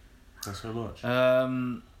 Thanks very much.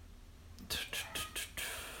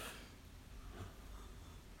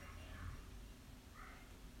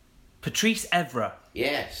 Patrice Evra.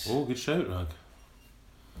 Yes. Oh, good shout, Rag.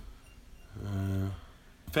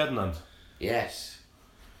 Ferdinand. Yes.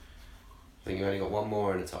 I think you only got one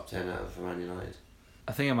more in the top 10 out of Man United.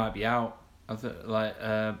 I think I might be out.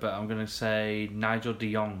 But I'm going to say Nigel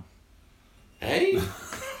de Jong. Hey?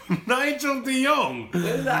 Nigel de Jong.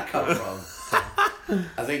 Where did that come from?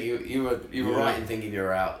 I think you were right in thinking you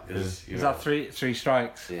were out. Cause Is that three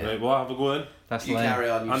strikes? Yeah. Right, well, have a go then. That's You lame. carry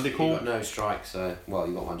on. Andy You Cole? got no strikes. Well,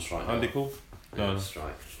 you got one strike. Andy now. Cole. Yeah, No,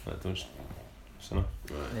 strike. that don't. That's enough.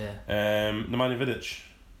 Right. Yeah. Nemanja Vidic.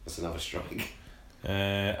 That's another strike.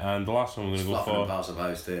 And the last one I'm going to go Fluffing and for. pass the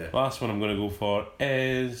post here. Last one I'm going to go for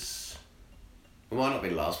is It might not be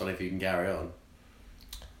the last one if you can carry on.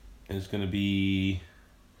 going to be.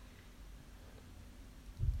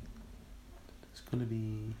 It's going to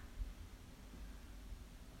be.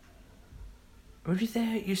 Who did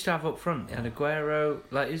they used to have up front? They had Aguero.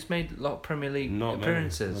 Like, he's made a lot of Premier League Not many,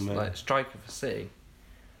 appearances. not many. Like, striker for City.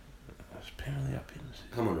 It's apparently up in.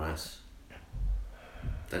 Come on, Ras.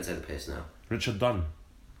 Don't take the piss now. Richard Dunn.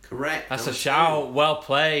 Correct. That's number a shout. Well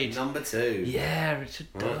played. Two. Number 2. Yeah, Richard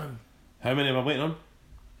Right. Dunn. How many am I waiting on?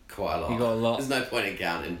 Quite a lot. You got a lot. There's no point in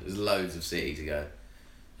counting. There's loads of City to go.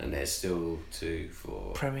 And there's still 2,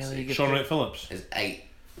 4... Premier 6. League. Sean Wright Phillips. There's 8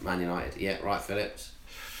 Man United. Yeah, right, Phillips.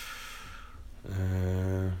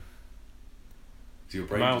 Uh, So your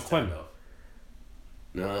brain Niall just turned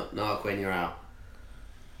Quinn. off. No, Quinn, you're out.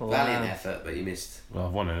 Wow. Valiant effort, but you missed. well,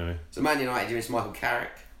 I've won anyway. So Man United, you missed Michael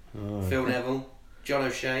Carrick, Oh. Phil Neville, John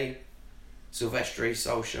O'Shea, Silvestri,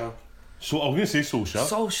 Solskjaer, So I'm going to say Solskjaer.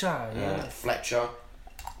 Solskjaer, yeah. Fletcher,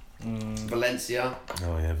 Valencia,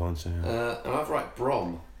 Oh yeah, Valencia. Yeah. and I've right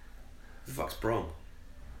Brom. Who the fuck's Brom?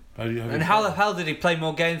 How do you And how the hell did he play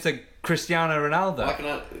more games than Cristiano Ronaldo?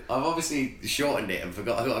 I've obviously shortened it and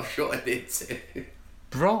forgot who I've shortened it to.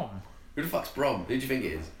 Brom. Who the fuck's Brom? Who do you think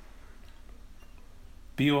it is?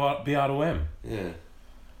 BROM? Yeah.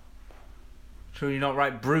 So you're not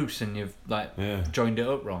right, Bruce, and you've like Yeah. joined it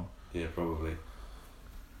up wrong. Yeah, probably.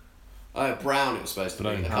 Oh, Brown it was supposed to be.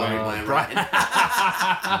 Brown. I can't read my Brown.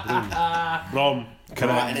 writing. Brom.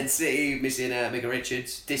 Right, and then City missing Mika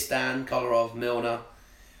Richards, Distan, Kolarov, Milner,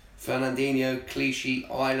 Fernandinho, Clichy,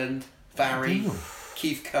 Ireland, Barry,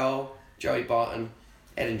 Keith Cole, Joey Barton,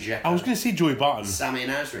 Eden Dzeko, I was going to say Joey Barton. Sammy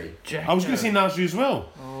Nasri. I was going to say Nasri as well.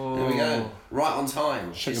 Oh. There we go. Right on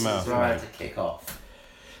time. Check This him is out. about Right. to kick off.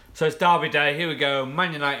 So it's Derby Day. Here we go.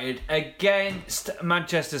 Man United against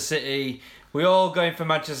Manchester City. We're all going for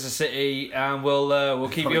Manchester City, and we'll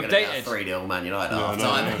keep you Probably gonna be updated. a 3-0 Man United No, half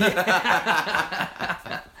time.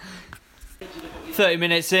 30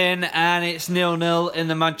 minutes in, and it's 0-0 in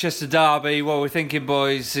the Manchester Derby. What are we thinking,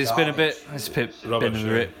 boys? It's been a bit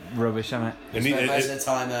Rubbish, rubbish, hasn't it? Spent most of the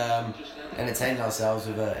time entertaining ourselves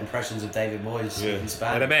with impressions of David Moyes in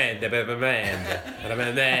Spanish.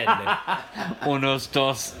 Unos,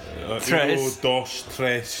 dos, tres. Dos,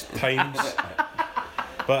 tres times.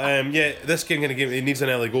 But yeah, this game gonna give. It needs an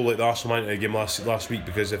early goal like the Arsenal Man United game last week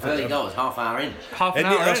because if Early goals, half hour in. Half an It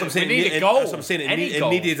hour. that's in. what I'm saying. We need it, a goal. That's what I'm saying. Any It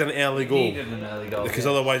goal. needed an early goal Needed an early goal. because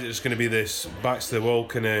yeah. otherwise it's going to be this backs to the wall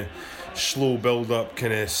kind of slow build up,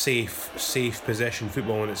 kind of safe possession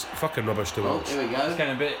football, and it's fucking rubbish to Oh, watch. here we It's go.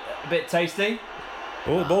 getting a bit tasty.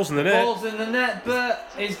 Oh, the ball's in the net. Ball's in the net, but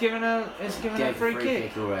it's given a Gave free a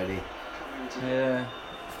kick. already. Yeah.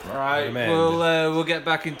 Right. Man. We'll get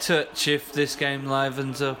back in touch if this game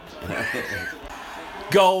livens up.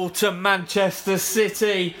 Goal to Manchester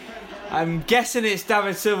City. I'm guessing it's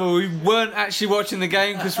David Silva. We weren't actually watching the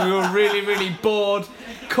game because we were really bored.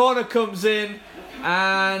 Corner comes in,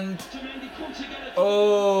 and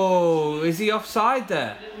is he offside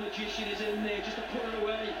there?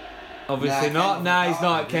 Obviously not. No, he's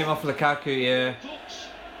not. It came off Lukaku. Yeah.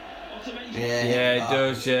 Yeah, it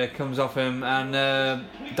does. Yeah, comes off him, and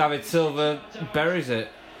David Silva buries it.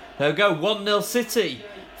 There we go. 1-0 City.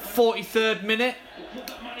 43rd minute.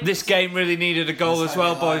 This game really needed a goal as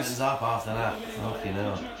well, boys. Up after that. Fucking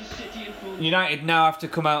hell. United now have to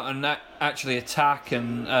come out and actually attack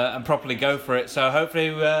and properly go for it. So hopefully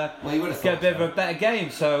you would have get a thought bit so. of a better game.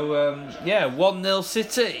 So 1-0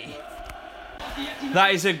 City.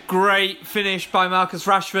 That is a great finish by Marcus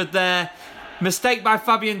Rashford there. Mistake by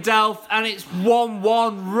Fabian Delph, and it's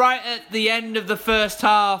 1-1 right at the end of the first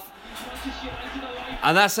half.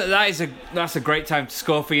 And that's a great time to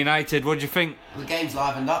score for United. What do you think? The game's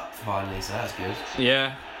livened up finally, so that's good.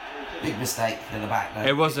 Yeah, Big mistake in the back though.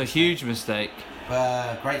 it was a Big huge mistake.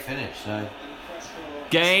 But great finish, so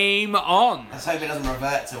Game on. let's hope it doesn't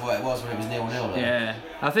revert to what it was when it was 0-0. Yeah,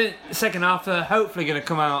 I think the second half they're hopefully going to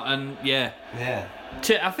come out and Yeah.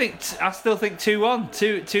 I still think 2-1.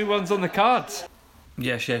 2-1's on the cards.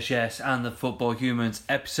 Yes, and the Football Humans,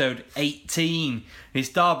 episode 18. It's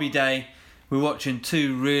Derby Day. We're watching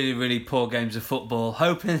two really, really poor games of football,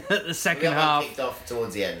 hoping that the We second got one half, kicked off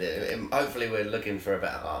towards the end. Hopefully we're looking for a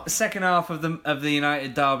better half. the second half of the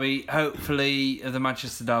United derby, hopefully of the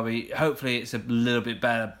Manchester derby, hopefully it's a little bit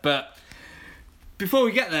better. But before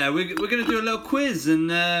we get there, we're going to do a little quiz,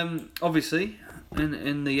 and obviously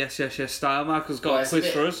in the yes style, Michael's got a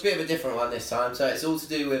quiz for us. It's a bit of a different one this time. So it's all to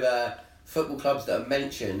do with football clubs that are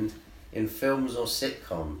mentioned in films or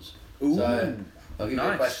sitcoms. Ooh, so I'll give you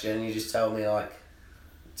nice. a question. You just tell me the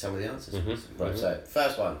answers. Right. So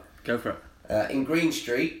first one. Go for it. In Green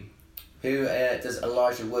Street, who does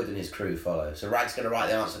Elijah Wood and his crew follow? So Rag's going to write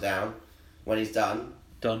the answer down. When he's done,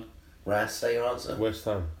 Done. Raz, say your answer. West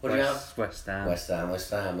Ham. What do you have? West Ham. West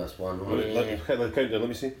Ham. That's one. Let me count down. Let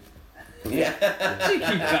me see. Yeah. Cheeky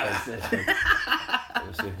bastard. Let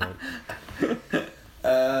me see.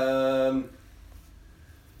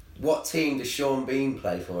 What team does Sean Bean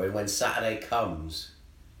play for in When Saturday Comes?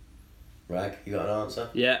 Rag, you got an answer?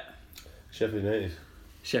 Yeah. Sheffield United.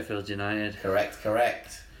 Sheffield United. Correct.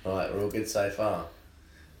 Right, we're all good so far.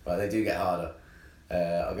 Right, they do get harder.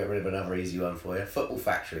 I'll get rid of another easy one for you. Football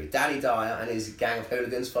Factory. Danny Dyer and his gang of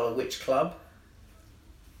hooligans follow which club?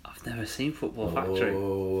 I've never seen Football Factory.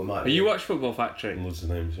 Oh, might Have be. you watched Football Factory? Loads of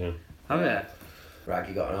names, yeah. Have you? Rag,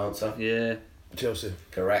 you got an answer? Yeah. Chelsea.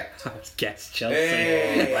 Correct. Guess Chelsea.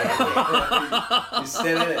 Hey! You're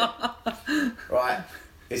still in it. Right,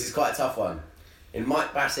 this is quite a tough one. In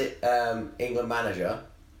Mike Bassett, England manager,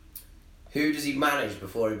 who does he manage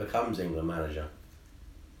before he becomes England manager?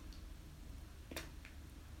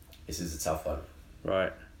 This is a tough one.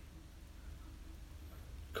 Right.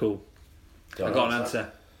 Cool. Do you I want got an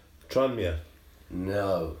answer. Tranmere.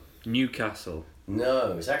 No. Newcastle.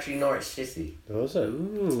 No, it's actually Norwich City. Was it?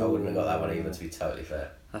 Ooh. I wouldn't have got that one either, to be totally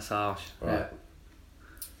fair. That's harsh. Right.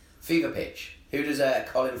 Fever Pitch. Who does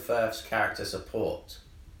Colin Firth's character support?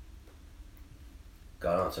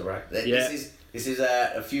 Got an answer, right? Yeah. This is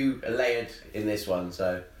a few layered in this one,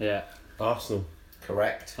 so Yeah. Arsenal.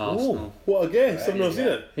 correct. Arsenal. Oh, what a guess. I've not Yeah. seen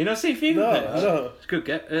it. You not seen Fever No, Pitch? no. It's a good,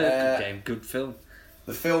 good game, good film.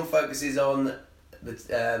 The film focuses on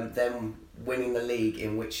them winning the league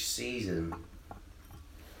in which season?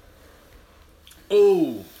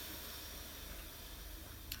 Oh.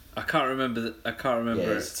 I can't remember.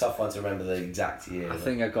 Yeah, it's a tough one to remember the exact year. I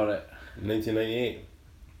think I got it. 1998.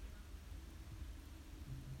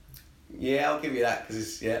 Yeah, I'll give you that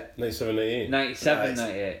because it's 97, 98. 97, Right.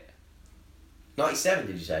 98. 97.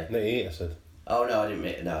 Did you say? 98, I said. Oh no, I didn't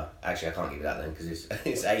mean no. Actually, I can't give you that then because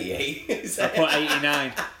it's 88. I put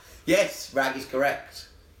 89. Yes, Rag is correct.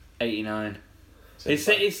 89. So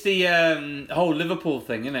It's the whole Liverpool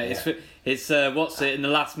thing, isn't it? Yeah. It's what's it in the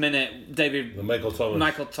last minute? The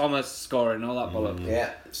Michael Thomas. Scoring all that bollocks.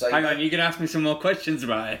 yeah. So Hang on, you can ask me some more questions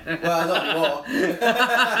about it. Well, not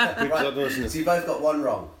anymore. Right. Right. So you both got one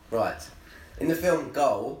wrong. Right. In the film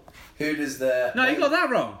Goal, who does the... No, you got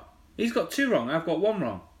that wrong. He's got two wrong. I've got one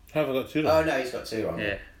wrong. Have I got two? Oh no, he's got two wrong.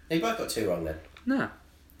 Yeah. You both got two wrong then. No,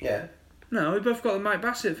 Yeah. no, we both got the Mike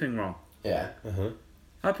Bassett thing wrong. Yeah. Uh-huh.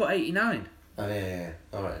 I put 89, Oh yeah.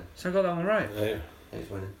 Alright then. so I got that one right. Right. He's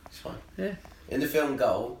winning. It's fine. Yeah. In the film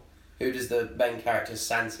Goal, who does the main character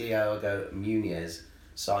Santiago Munez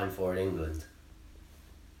sign for in England?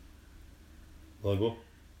 Logo.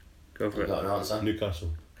 Go for You it. got an answer?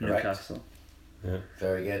 Newcastle. Correct. Newcastle. Yeah.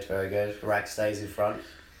 Very good. Rag stays in front.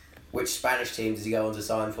 Which Spanish team does he go on to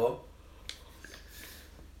sign for?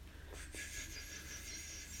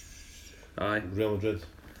 Aye. Real Madrid.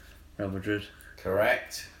 Real Madrid.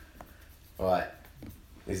 Correct. Right.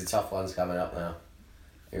 These are tough ones coming up now.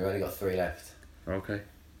 We've only got three left. Okay.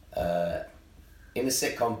 In the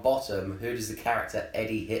sitcom Bottom, who does the character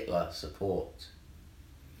Eddie Hitler support?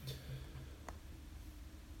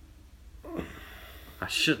 I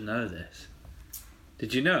should know this.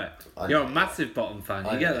 Did you know it? I You're know a it. massive Bottom fan.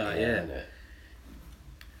 I You get know that, it, yeah. I know it.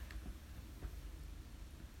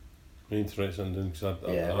 We need to write something down because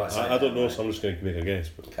write something I don't down, know, right. so I'm just going to make a guess.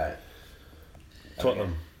 But Okay.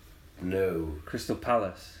 Tottenham. No. Crystal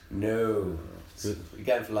Palace. No. You're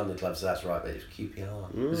going for London clubs, so that's right, but it's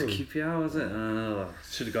QPR. Was it QPR, was it? Oh,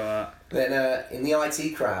 should have got that. Then in the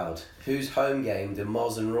IT crowd, whose home game do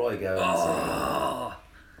Moz and Roy go into?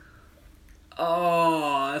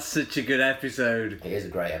 Oh, that's such a good episode. It is a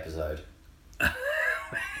great episode.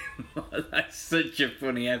 That's such a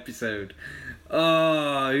funny episode.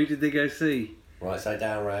 Oh, who did they go see? Right side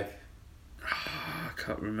down, Rag. I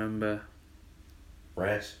can't remember.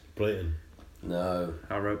 Rest. Brighton. No.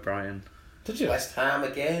 I wrote Brighton. Did you? West Ham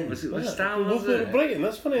again. Was it West Ham? Was Both it? Brighton,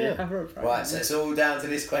 that's funny, Yeah, yeah. I wrote Brighton. Right, so it's all down to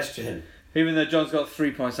this question. Even though John's got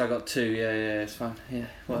 3 points, I got 2. Yeah, it's fine. Yeah,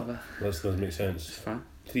 whatever. That doesn't make It's sense. fine.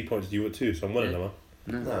 3 points, you got 2, so I'm winning, am I?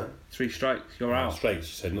 No. 3 strikes, you're out. Strikes,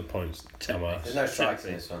 you said, not points. I'm ass. There's no strikes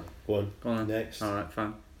in this one. Go on. Go on. Next. Alright,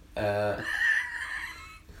 fine.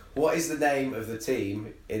 What is the name of the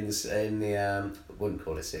team in the I wouldn't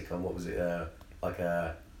call it sitcom, what was it, like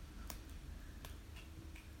a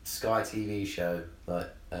Sky TV show, like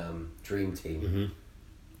Dream Team. Mm-hmm.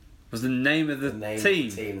 Was the name of the name team?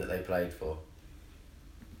 of the team that they played for.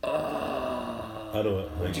 Oh. I know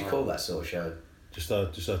it. What would you call that sort of show? Just a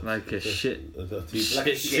Like a shit. a Like a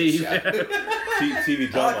Shit shit show.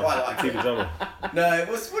 TV drama. I quite like TV it. drama. No,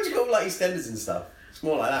 what do you call like EastEnders and stuff? It's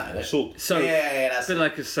more like that, isn't it? Soap. Soap. Yeah, It's that's a bit it.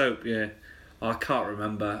 like a soap, yeah. I can't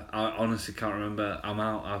remember. I honestly can't remember. I'm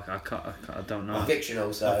out. I can't. I don't know.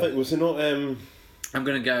 Fictional, so. I think was it not I'm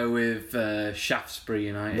gonna go with Shaftesbury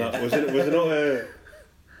United. no, was it not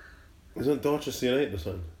was it Dorchester United or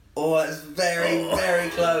something? Oh, it's very, very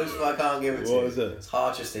close, but I can't give it to you. What is it? It's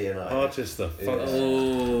Harchester United. Harchester. Yeah. Fuck.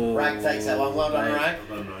 Oh. Rag takes that one. Well done, Rag.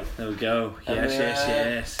 There we go. And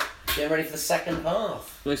Yes. Get ready for the second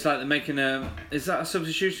half. Looks like they're making a. Is that a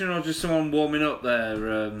substitution or just someone warming up there?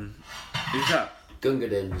 Who's that?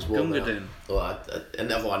 Gungadin's warming up. Gungadin. Well,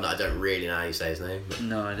 another one that I don't really know how you say his name. But.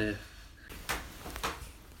 No idea.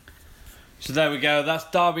 So there we go. That's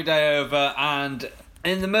Derby Day over, and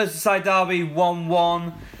in the Merseyside Derby,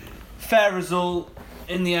 1-1, fair result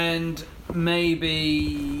in the end.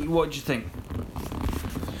 Maybe. What do you think?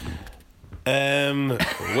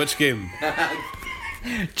 Which game?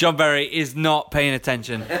 John Berry is not paying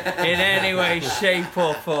attention in any way, shape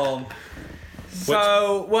or form.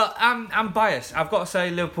 So, well, I'm biased. I've got to say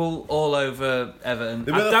Liverpool all over Everton.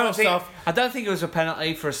 They were the first half. I don't think it was a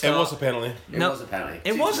penalty for a It start. was a penalty. It No, was a penalty.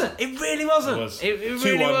 It wasn't. It really wasn't. It was. It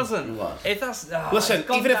really 2-1. wasn't. It was. If that's Listen, it's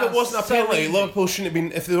gone even if it down wasn't a so penalty, easy. Liverpool shouldn't have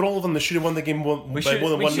been. If they were all of them, they should have won the game by more than we should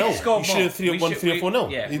 1-0. have scored You should have more. won 3 or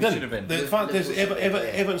 4-0. Yeah, You we didn't. should have been. The fact is, Liverpool should have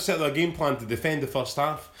been. Everton set their game plan to defend the first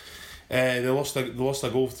half. They lost a goal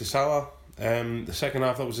to Salah. The second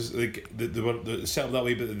half, that was just, they were set up that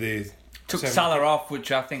way, but they Took seven- Salah off, which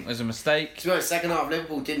I think was a mistake. To be honest, second half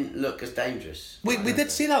Liverpool didn't look as dangerous. We did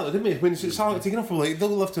say that though, didn't we? When Salah got taken off, we were like, they'll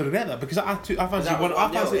live to regret that because I fancied That was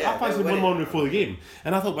 1-1 1-0, before the game,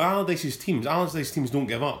 and I thought, well, Allardyce's teams don't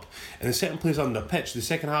give up, and the second players on the pitch, the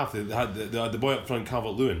second half they had the boy up front,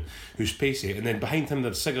 Calvert-Lewin, who's pacey, and then behind him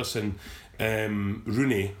there's Sigurdsson,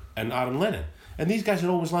 Rooney, and Aaron Lennon, and these guys are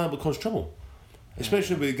always liable to cause trouble.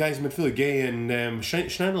 Especially with the guys in midfield, Gay and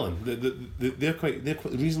Schneiderlin. They're quite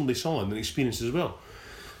reasonably solid and experienced as well.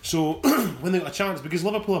 So when they got a chance, because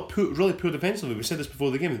Liverpool are really poor defensively, we said this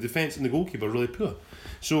before the game, the defence and the goalkeeper are really poor.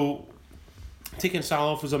 So taking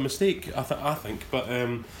Salah off was a mistake, I think. But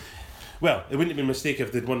well, it wouldn't have been a mistake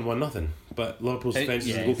if they'd won 1-0. But Liverpool's defence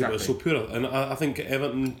and the goalkeeper are so poor, and I think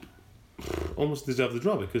Everton almost deserved the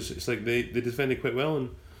draw because it's like they defended quite well.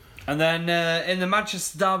 And then in the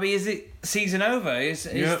Manchester Derby, is it season over? Is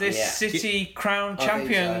Yeah. this Yeah. City crowned I think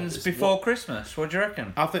so. champions It's before Christmas? What do you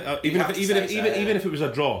reckon? I think You have to say so, yeah. even if it was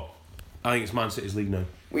a draw, I think it's Man City's league now.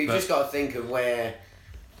 We've But- just got to think of where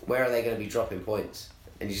are they going to be dropping points,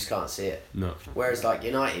 and you just can't see it. No. Whereas like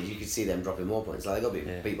United, you could see them dropping more points. Like they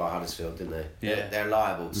got beat by Huddersfield, didn't they? Yeah. They're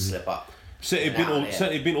liable to slip up. City Now, beat yeah.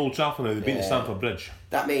 City beat Old Trafford now. They beat Yeah. Stamford Bridge.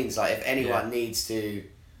 That means like if anyone needs to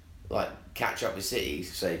like catch up with City,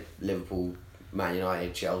 say Liverpool, Man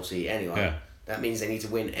United, Chelsea, anyone, Yeah. that means they need to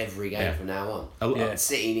win every game Yeah. from now A- on. Yeah.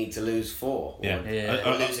 City need to lose 4, or, Yeah. Yeah.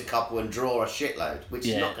 or lose a couple and draw a shitload, which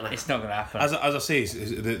is not going to it's happen. not going to happen. As I say,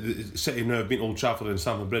 the City now have beaten Old Trafford and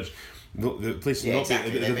Stamford Bridge. The place Yeah, not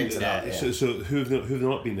exactly, been. they've been to that, yeah. So who have they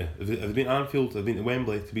not been there? Have they been to Anfield? Have they been to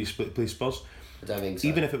Wembley to play Spurs? I don't think so.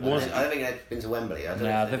 Even if it was- I don't think they've been to Wembley. I don't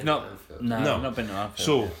No, think they've not. been to Anfield. No, No. they've not been to Anfield.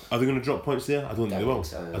 So are they going to drop points there? I don't think they will. think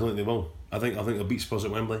so, no. I don't think they will. I think they'll beat Spurs at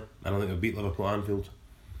Wembley, and I think they'll beat Liverpool at Anfield.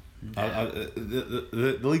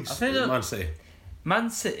 The league's I think that- Man City. Man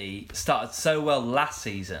City started so well last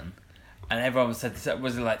season, and everyone said,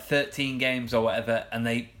 was it like 13 games or whatever, and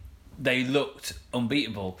they looked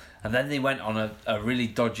unbeatable, and then they went on a really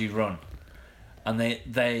dodgy run, and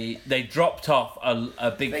they dropped off a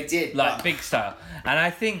big, They did, big style, and I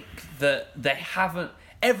think that they haven't.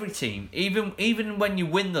 Every team, even when you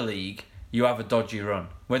win the league, you have a dodgy run.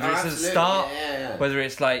 Whether it's at the absolutely, start, yeah. whether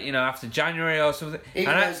it's like after January or something.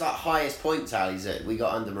 Even And those like highest point tallies that we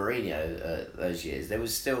got under Mourinho those years, there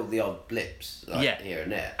was still the odd blips here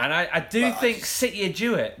and there. And I do But think City are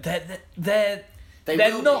due it. They're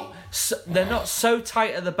will not be. they're not so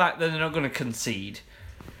tight at the back that they're not going to concede.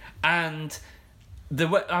 And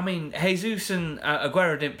Jesus and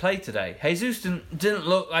Aguero didn't play today. Jesus didn't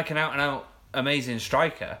look like an out and out amazing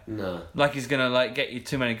striker. No. Like he's gonna get you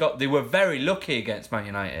too many goals. They were very lucky against Man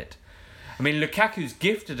United. I mean, Lukaku's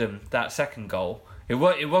gifted them that second goal. It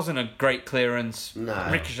wasn't a great clearance. No.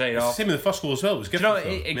 Ricocheted It's off. the same with the first goal as well. It was Do gifted. you know to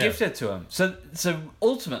it him. Yeah. gifted to them. So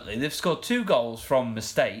ultimately they've scored 2 goals from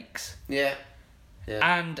mistakes, Yeah.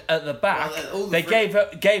 Yeah. and at the back Well, all the they three-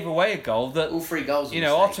 gave away a goal that All 3 goals. were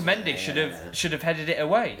Otamendi mistakes, should have headed it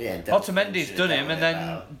away. Yeah, Delph Otamendi's should have done dealt him, with and it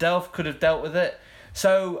then better. Delph could have dealt with it.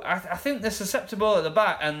 So I think they're susceptible at the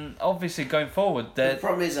back, and obviously going forward, The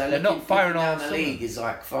problem is, they're looking, not firing looking all down the cylinders. league is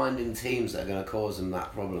like finding teams that are going to cause them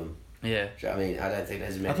that problem. Yeah. Do you know what I mean? I don't think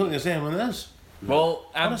there's many. I don't think there's anyone that is. Well,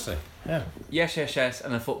 Honestly. Yeah. yes,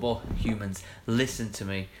 and the football humans, listen to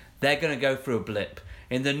me. They're going to go through a blip.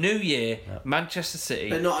 In the new year, Manchester City,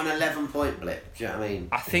 But not an 11-point blip. Do you know what I mean?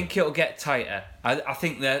 I think it'll get tighter. I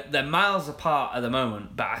think they're miles apart at the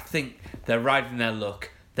moment, but I think they're riding their luck.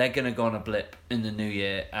 They're going to go on a blip in the new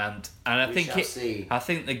year, and I We think shall see. I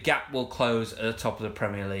think the gap will close at the top of the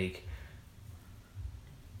Premier League.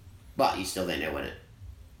 But you still think they'll win it.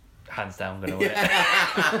 Hands down, going to win it.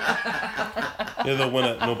 Yeah, they'll win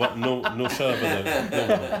it. No shove in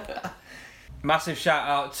it. Massive shout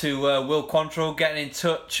out to Will Quantrill getting in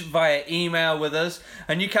touch via email with us,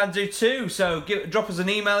 and you can do too. So drop us an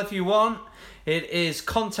email if you want. It is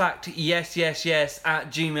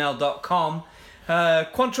contact@gmail.com.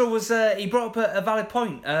 Quantrill he brought up a valid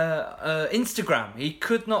point. Instagram. He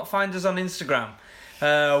could not find us on Instagram.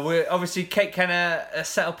 Obviously Kate Kenner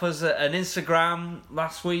set up us an Instagram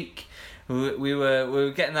last week. We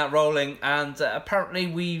were getting that rolling, and apparently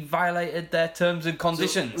we violated their terms and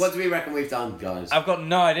conditions. So what do we reckon we've done, guys? I've got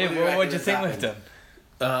no idea. What do you What do you reckon think has we've done?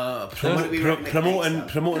 What do we reckon it Promoting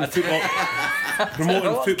takes, football, know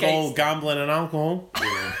promoting what football, case. gambling, and alcohol.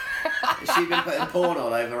 Has she been putting porn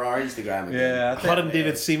all over our Instagram again? Yeah, I think Her and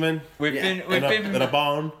David Seaman we've Yeah. been in a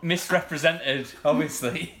barn. misrepresented,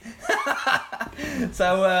 obviously.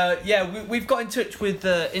 So we've got in touch with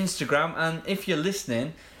Instagram, and if you're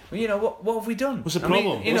listening, what have we done? What's the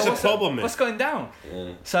problem? What's the problem, mate? What's going down?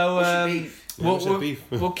 Yeah. So What's your beef? What's the beef?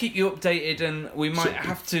 we'll keep you updated, and we might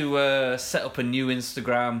have to set up a new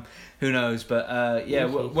Instagram. Who knows? But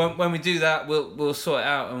when we do that, we'll sort it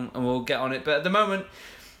out and we'll get on it. But at the moment,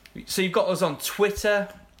 so you've got us on Twitter.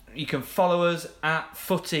 You can follow us at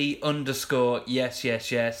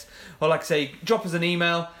footy_yes. Or like I say, drop us an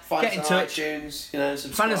email, Find get in us on touch. iTunes, subscribe.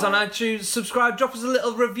 Find us on iTunes, subscribe, drop us a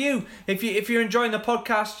little review. If you're enjoying the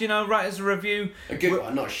podcast, write us a review. A good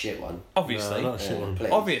one, not a shit one. Obviously. No, not a shit one.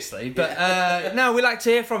 Please. Obviously, but no, we like to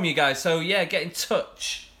hear from you guys. So yeah, get in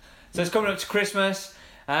touch. So it's coming up to Christmas,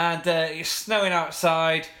 and it's snowing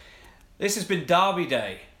outside. This has been Derby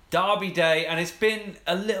Day, and it's been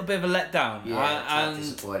a little bit of a letdown. Yeah, and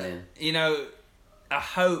disappointing. I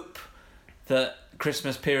hope that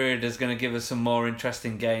Christmas period is going to give us some more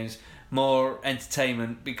interesting games, more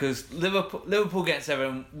entertainment, because Liverpool against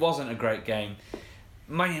Everton wasn't a great game.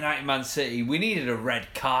 Man United, Man City, we needed a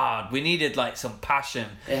red card. We needed some passion.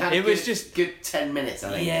 It was just good 10 minutes, I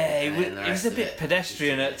think. Yeah, and then the it was rest a of bit it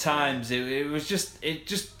pedestrian was at times. It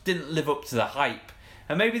just didn't live up to the hype.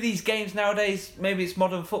 And maybe these games nowadays, maybe it's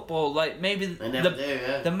modern football. Maybe They never do,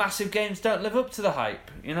 yeah. the massive games don't live up to the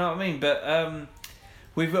hype. You know what I mean? But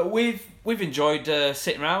we've enjoyed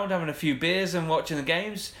sitting around, having a few beers and watching the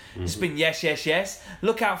games. Mm-hmm. It's been yes.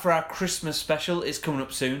 Look out for our Christmas special. It's coming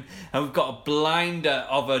up soon, and we've got a blinder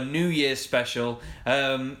of a New Year's special.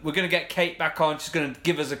 We're going to get Kate back on. She's going to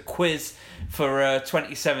give us a quiz for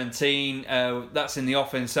 2017. That's in the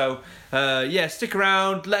offing. So stick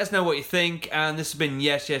around. Let us know what you think. And this has been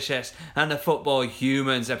yes, and the Football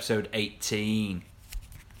Humans, episode 18.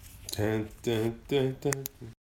 Dun, dun, dun, dun.